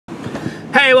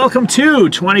Hey, welcome to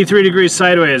 23 Degrees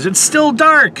Sideways. It's still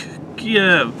dark.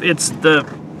 Yeah, it's the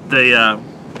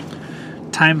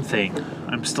time thing.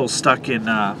 I'm still stuck in,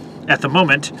 at the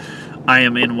moment, I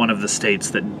am in one of the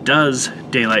states that does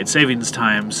daylight savings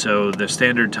time, so the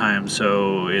standard time,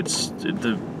 so it's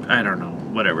I don't know,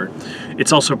 whatever.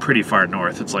 It's also pretty far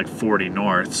north. It's like 40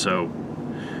 north, so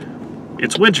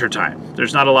it's winter time.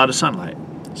 There's not a lot of sunlight,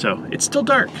 so it's still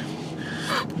dark.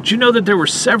 Did you know that there were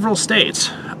several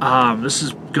states,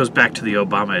 goes back to the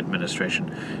Obama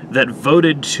administration, that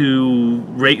voted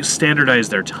to standardize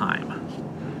their time?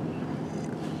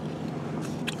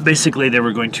 Basically, they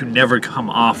were going to never come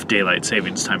off daylight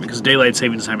savings time, because daylight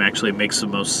savings time actually makes the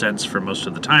most sense for most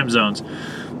of the time zones,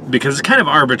 because it's kind of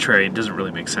arbitrary and doesn't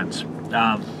really make sense.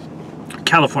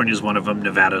 California is one of them,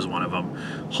 Nevada is one of them.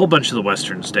 A whole bunch of the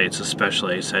western states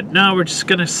especially said, no, we're just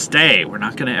going to stay. We're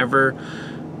not going to ever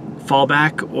fall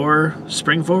back or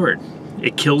spring forward.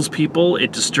 It kills people,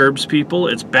 it disturbs people,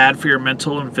 it's bad for your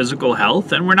mental and physical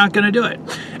health, and we're not going to do it.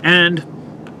 And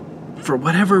for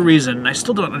whatever reason, I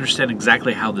still don't understand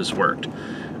exactly how this worked,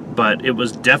 but it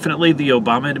was definitely the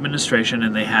Obama administration,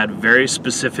 and they had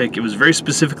it was very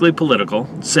specifically political,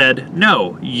 said,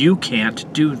 no, you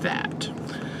can't do that.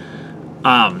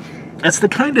 That's the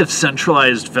kind of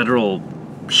centralized federal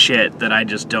shit that I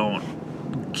just don't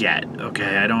get,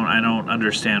 okay? I don't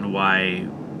understand why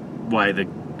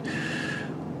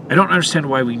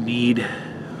we need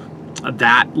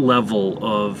that level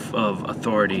of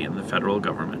authority in the federal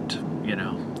government, you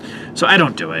know. So I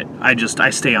don't do it. I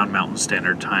stay on Mountain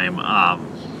Standard Time,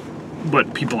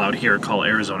 what people out here call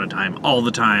Arizona time, all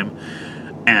the time,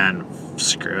 and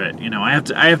screw it. You know, I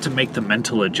have to make the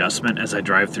mental adjustment as I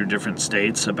drive through different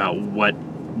states about what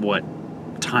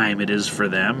time it is for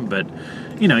them, but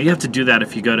you know, you have to do that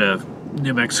if you go to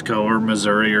New Mexico or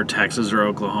Missouri or Texas or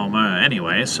Oklahoma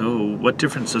anyway, so what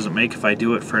difference does it make if I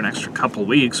do it for an extra couple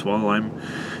weeks while I'm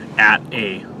at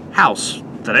a house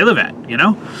that I live at, you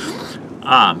know?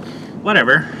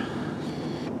 Whatever.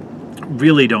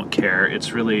 Really don't care. It's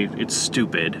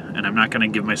stupid, and I'm not going to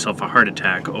give myself a heart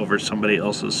attack over somebody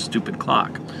else's stupid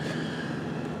clock.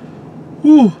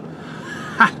 Whew.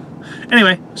 Ha.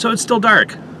 Anyway, so it's still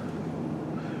dark.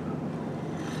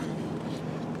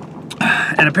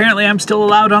 And apparently I'm still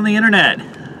allowed on the internet.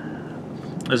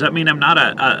 Does that mean I'm not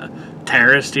a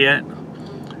terrorist yet?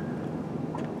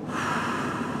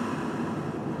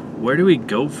 Where do we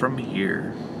go from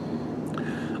here?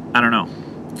 I don't know.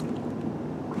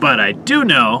 But I do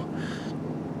know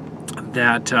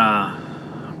that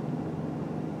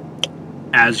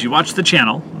as you watch the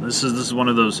channel, this is one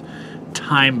of those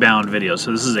time-bound videos.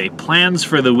 So this is a plans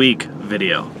for the week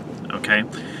video, okay?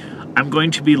 I'm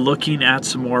going to be looking at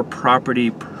some more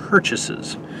property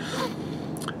purchases.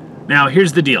 Now,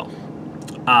 here's the deal.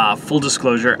 Full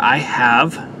disclosure,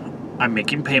 I'm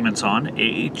making payments on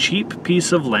a cheap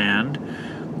piece of land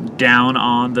down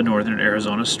on the northern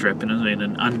Arizona Strip in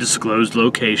an undisclosed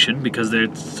location, because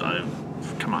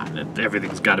come on,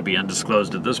 everything's got to be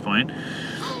undisclosed at this point.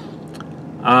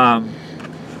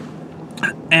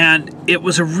 And it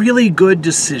was a really good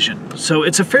decision. So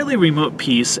it's a fairly remote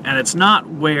piece, and it's not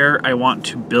where I want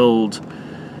to build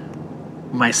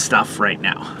my stuff right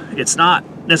now. It's not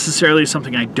necessarily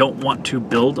something I don't want to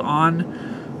build on,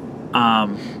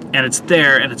 and it's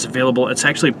there and it's available. It's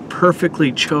actually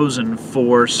perfectly chosen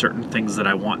for certain things that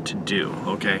I want to do,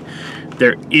 okay?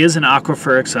 There is an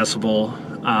aquifer accessible.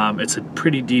 It's a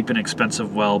pretty deep and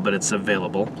expensive well, but it's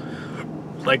available.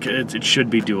 Like, it should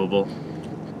be doable.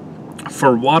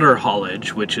 For water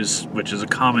haulage, which is a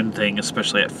common thing,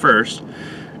 especially at first,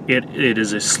 it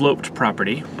is a sloped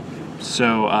property.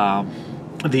 So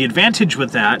the advantage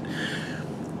with that,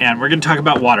 and we're going to talk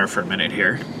about water for a minute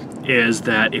here, is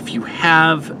that if you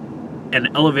have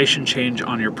an elevation change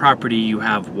on your property, you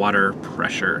have water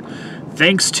pressure,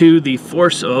 thanks to the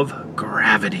force of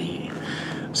gravity.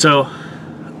 So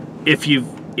if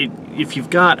you've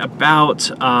got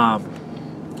about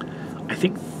I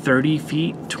think 30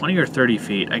 feet, 20 or 30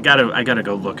 feet. I gotta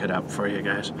go look it up for you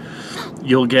guys.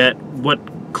 You'll get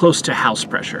close to house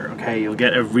pressure, okay? You'll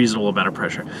get a reasonable amount of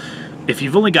pressure. If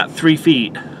you've only got 3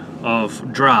 feet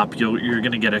of drop, you're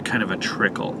gonna get a kind of a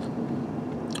trickle.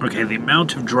 Okay, the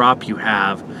amount of drop you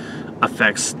have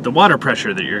affects the water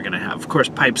pressure that you're gonna have. Of course,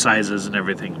 pipe sizes and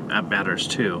everything matters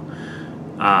too,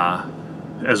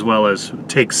 as well as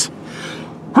takes,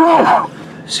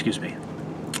 excuse me,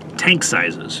 tank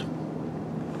sizes.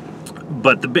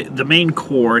 But the main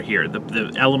core here,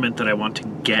 the element that I want to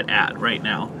get at right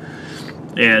now,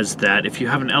 is that if you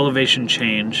have an elevation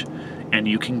change and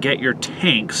you can get your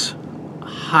tanks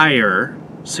higher,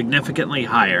 significantly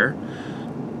higher,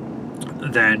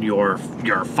 than your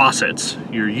faucets,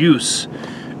 your use,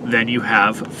 then you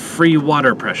have free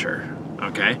water pressure,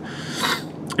 okay?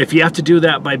 If you have to do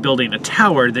that by building a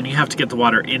tower, then you have to get the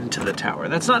water into the tower.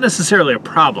 That's not necessarily a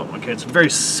problem, okay? It's a very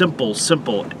simple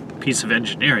piece of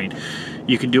engineering.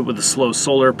 You can do it with a slow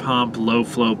solar pump, low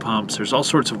flow pumps. There's all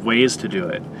sorts of ways to do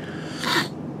it.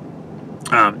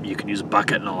 You can use a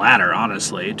bucket and a ladder,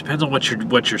 honestly. It depends on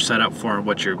what you're set up for and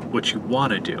what you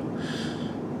want to do.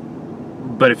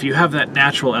 But if you have that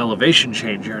natural elevation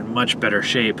change, you're in much better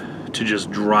shape to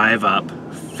just drive up,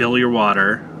 fill your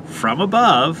water from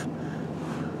above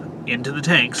into the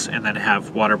tanks, and then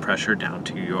have water pressure down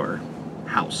to your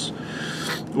house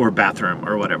or bathroom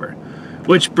or whatever.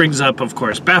 Which brings up, of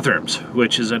course, bathrooms,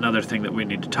 which is another thing that we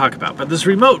need to talk about. But this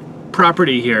remote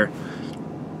property here,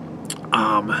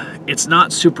 it's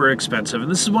not super expensive.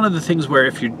 And this is one of the things where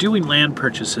if you're doing land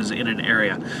purchases in an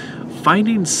area,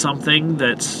 finding something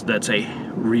that's a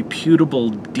reputable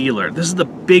dealer. This is the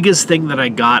biggest thing that I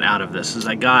got out of this, is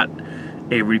I got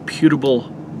a reputable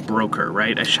broker,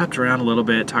 right? I shopped around a little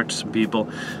bit, talked to some people,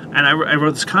 and I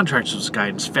wrote this contract with this guy,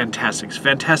 and it's fantastic. He's a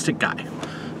fantastic guy,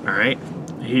 all right?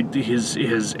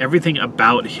 His everything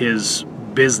about his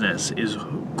business is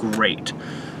great,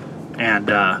 and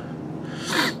I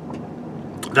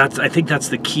think that's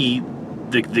the key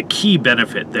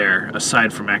benefit there,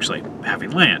 aside from actually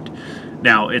having land.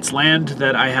 Now, it's land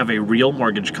that I have a real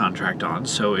mortgage contract on,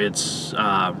 so it's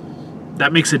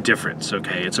that makes a difference,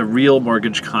 okay? It's a real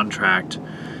mortgage contract,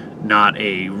 not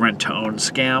a rent-to-own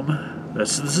scam.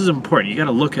 This is important. You got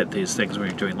to look at these things when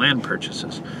you're doing land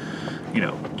purchases. You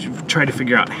know, try to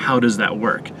figure out how does that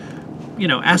work. You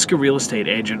know, ask a real estate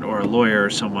agent or a lawyer or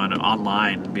someone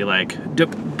online and be like,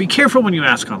 be careful when you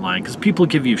ask online, because people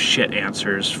give you shit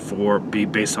answers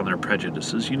based on their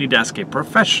prejudices. You need to ask a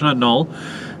professional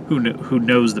who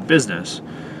knows the business.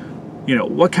 You know,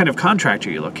 what kind of contract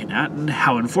are you looking at, and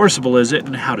how enforceable is it,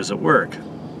 and how does it work?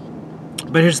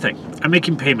 But here's the thing. I'm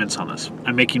making payments on this.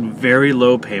 I'm making very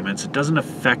low payments. It doesn't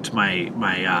affect my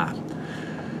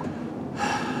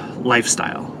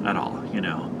lifestyle at all, you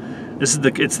know. It's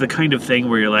the kind of thing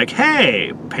where you're like,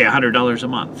 hey, pay $100 a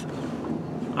month.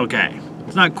 Okay,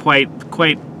 it's not quite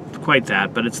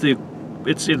that, but it's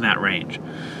in that range.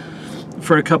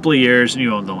 For a couple of years, and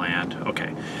you own the land.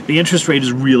 Okay, the interest rate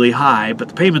is really high, but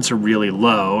the payments are really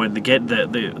low, and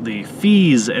the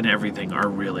fees and everything are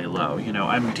really low. You know,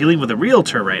 I'm dealing with a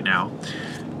realtor right now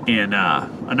in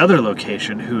another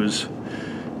location who's,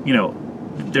 you know,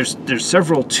 there's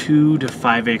several 2 to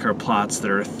 5 acre plots that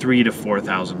are $3,000 to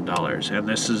 $4,000, and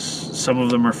this is, some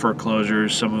of them are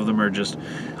foreclosures, some of them are just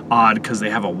odd because they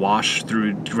have a wash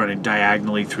running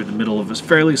diagonally through the middle of this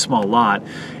fairly small lot,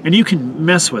 and you can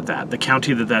mess with that. The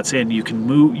county that's in, you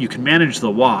can manage the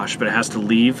wash, but it has to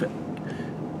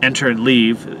enter and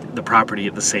leave the property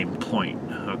at the same point.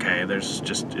 Okay,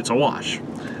 it's a wash.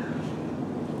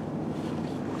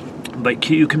 But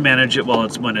you can manage it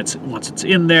once it's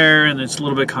in there, and it's a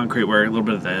little bit of concrete work, a little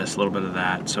bit of this, a little bit of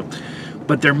that. So,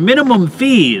 but their minimum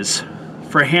fees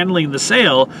for handling the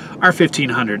sale are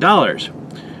 $1,500,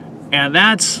 and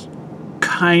that's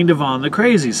kind of on the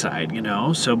crazy side, you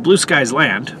know. So Blue Skies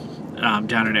Land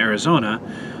down in Arizona,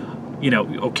 you know,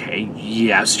 okay,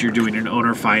 yes, you're doing an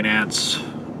owner finance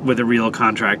with a real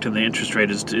contract, and the interest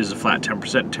rate is a flat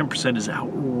 10%. 10% is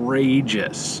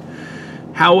outrageous.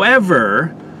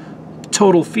 However,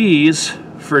 total fees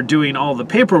for doing all the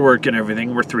paperwork and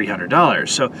everything were $300.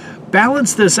 So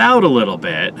balance this out a little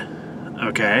bit,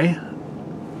 okay?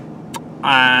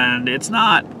 And it's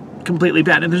not completely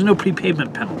bad, and there's no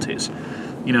prepayment penalties.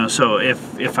 You know, so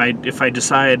if I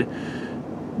decide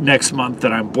next month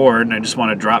that I'm bored and I just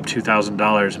want to drop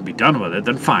 $2,000 and be done with it,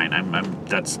 then fine.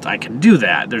 I can do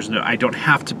that. I don't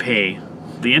have to pay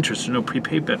the interest. There's no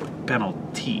prepayment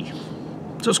penalty.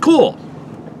 So it's cool.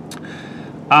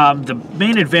 The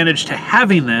main advantage to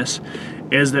having this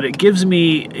is that it gives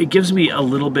me a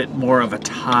little bit more of a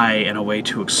tie and a way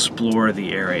to explore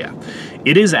the area.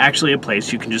 It is actually a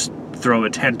place you can just throw a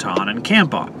tent on and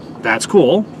camp on. That's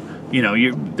cool. You know,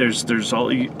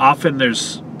 often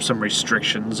there's some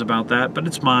restrictions about that, but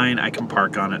it's mine. I can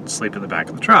park on it and sleep in the back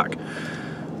of the truck.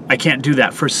 I can't do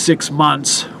that for 6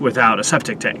 months without a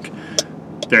septic tank.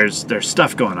 There's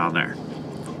stuff going on there.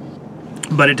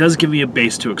 But it does give me a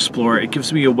base to explore. It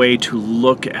gives me a way to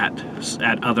look at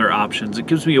other options. It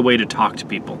gives me a way to talk to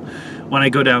people. When I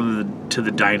go down to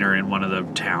the diner in one of the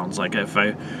towns, like if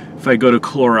I go to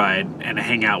Chloride and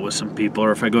hang out with some people,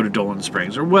 or if I go to Dolan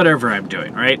Springs, or whatever I'm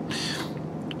doing, right?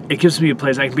 It gives me a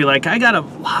place I can be like, I got a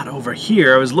lot over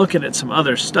here. I was looking at some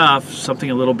other stuff, something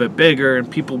a little bit bigger,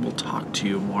 and people will talk to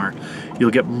you more.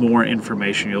 You'll get more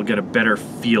information. You'll get a better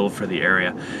feel for the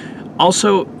area.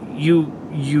 Also,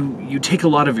 you take a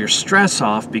lot of your stress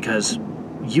off because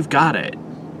you've got it.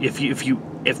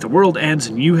 If the world ends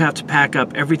and you have to pack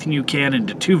up everything you can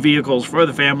into 2 vehicles for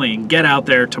the family and get out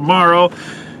there tomorrow,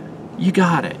 you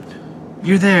got it.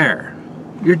 You're there.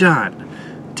 You're done.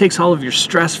 It takes all of your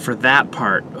stress for that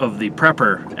part of the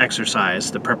prepper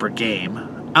exercise, the prepper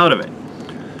game, out of it.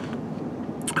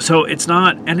 So it's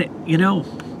not, and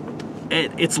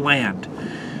it's land.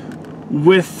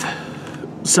 With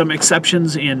some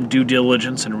exceptions in due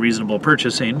diligence and reasonable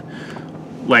purchasing,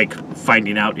 like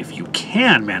finding out if you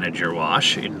can manage your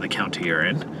wash in the county you're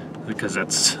in, because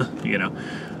that's,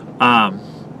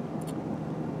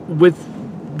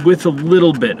 with a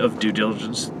little bit of due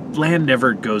diligence, land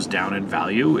never goes down in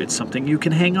value. It's something you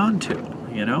can hang on to,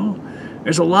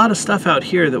 There's a lot of stuff out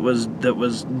here that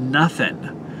was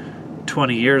nothing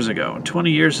 20 years ago.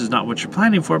 20 years is not what you're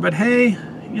planning for, but hey,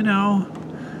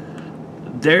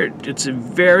 it's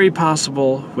very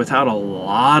possible without a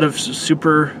lot of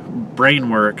super brain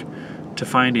work to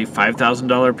find a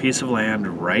 $5,000 piece of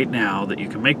land right now that you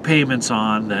can make payments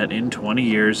on that in 20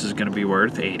 years is going to be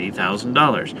worth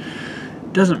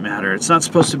 $80,000. Doesn't matter. It's not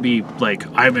supposed to be like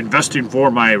I'm investing for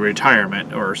my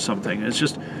retirement or something. It's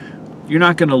just you're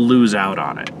not going to lose out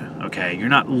on it. Okay, you're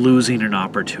not losing an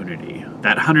opportunity.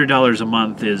 That $100 a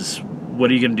month is, what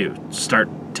are you going to do?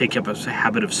 Take up a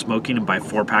habit of smoking and buy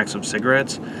 4 packs of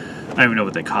cigarettes? I don't even know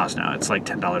what they cost now. It's like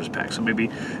 $10 a pack. So maybe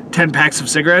 10 packs of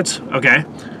cigarettes? Okay.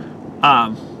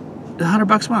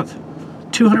 $100 a month.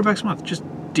 $200 a month. Just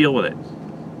deal with it.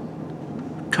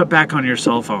 Cut back on your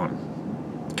cell phone.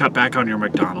 Cut back on your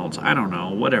McDonald's. I don't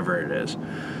know. Whatever it is.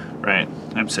 Right.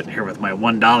 I'm sitting here with my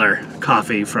 $1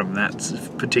 coffee from that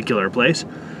particular place.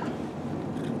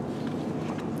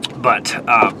 But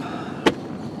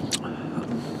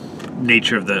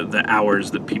nature of the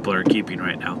hours that people are keeping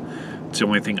right now. It's the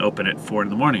only thing open at 4 in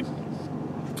the morning.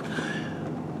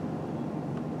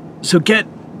 So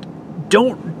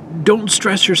don't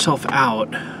stress yourself out,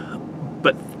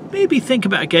 but maybe think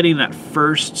about getting that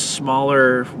first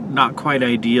smaller, not quite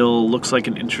ideal, looks like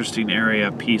an interesting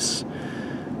area piece,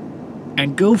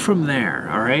 and go from there.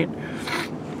 All right.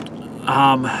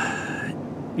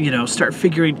 Start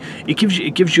figuring. It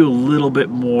gives you a little bit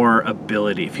more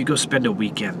ability. If you go spend a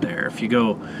weekend there, if you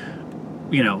go,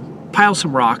 pile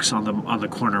some rocks on the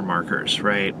corner markers,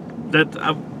 right?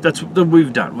 That's what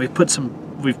we've done.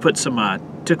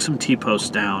 Took some T-posts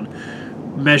down,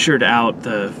 measured out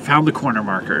found the corner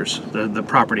markers, the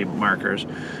property markers,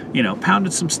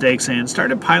 pounded some stakes in,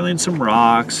 started piling some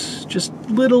rocks, just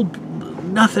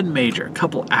nothing major, a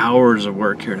couple hours of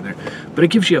work here and there, but it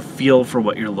gives you a feel for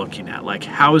what you're looking at. Like,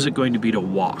 how is it going to be to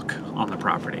walk on the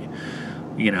property?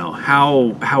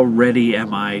 How ready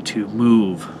am I to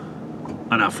move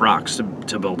enough rocks to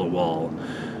build a wall?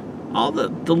 All the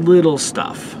little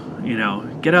stuff,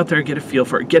 get out there, get a feel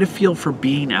for it, get a feel for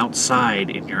being outside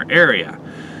in your area.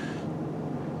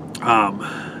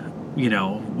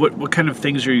 What kind of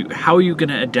things how are you going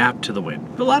to adapt to the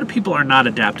wind? A lot of people are not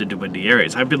adapted to windy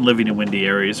areas. I've been living in windy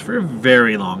areas for a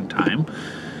very long time.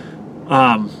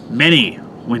 Many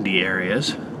windy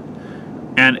areas.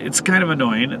 And it's kind of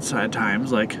annoying at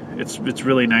times. Like, it's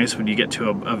really nice when you get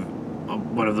to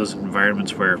one of those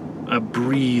environments where a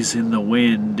breeze in the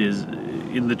wind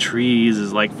in the trees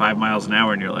is like 5 miles an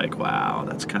hour and you're like, wow,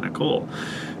 that's kind of cool.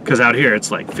 Because out here it's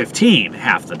like 15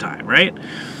 half the time, right?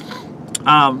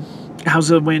 How's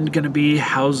the wind going to be?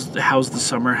 How's the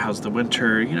summer? How's the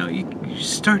winter? You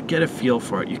start get a feel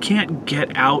for it. You can't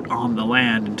get out on the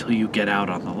land until you get out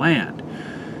on the land.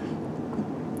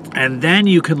 And then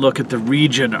you can look at the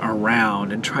region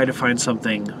around and try to find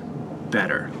something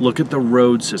better. Look at the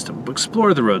road system.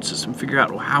 Explore the road system. Figure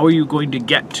out how are you going to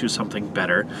get to something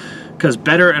better. Because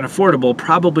better and affordable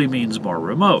probably means more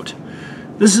remote.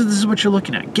 This is what you're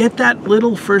looking at. Get that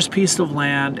little first piece of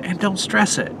land and don't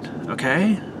stress it,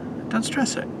 okay? Don't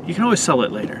stress it. You can always sell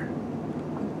it later.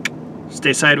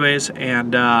 Stay sideways,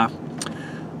 and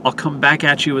I'll come back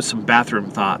at you with some bathroom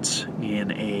thoughts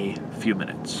in a few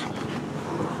minutes.